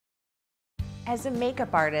As a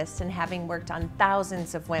makeup artist and having worked on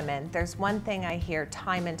thousands of women, there's one thing I hear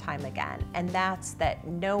time and time again, and that's that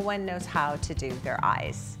no one knows how to do their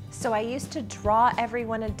eyes. So I used to draw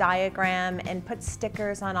everyone a diagram and put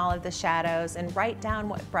stickers on all of the shadows and write down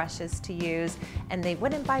what brushes to use, and they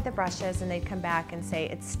wouldn't buy the brushes and they'd come back and say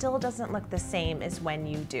it still doesn't look the same as when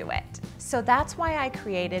you do it. So that's why I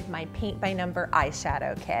created my Paint by Number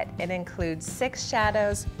eyeshadow kit. It includes 6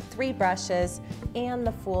 shadows, 3 brushes, and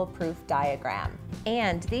the foolproof diagram.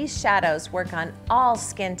 And these shadows work on all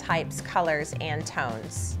skin types, colors, and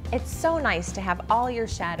tones. It's so nice to have all your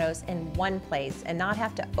shadows in one place and not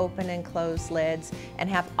have to open and close lids, and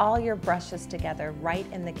have all your brushes together right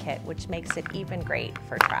in the kit, which makes it even great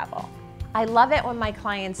for travel. I love it when my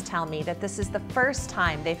clients tell me that this is the first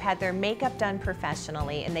time they've had their makeup done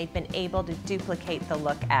professionally and they've been able to duplicate the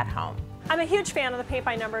look at home. I'm a huge fan of the Paint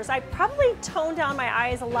by Numbers. I probably tone down my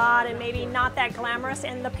eyes a lot and maybe not that glamorous,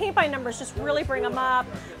 and the Paint by Numbers just really bring them up.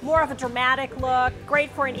 More of a dramatic look, great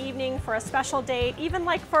for an evening, for a special date, even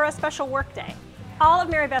like for a special work day. All of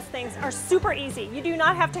Mary Beth's things are super easy. You do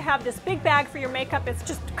not have to have this big bag for your makeup. It's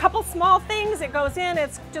just a couple small things. It goes in,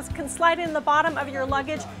 it's just can slide in the bottom of your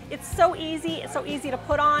luggage. It's so easy to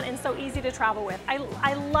put on and so easy to travel with.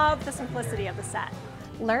 I love the simplicity of the set.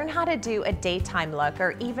 Learn how to do a daytime look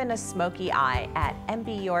or even a smoky eye at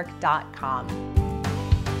mbyork.com.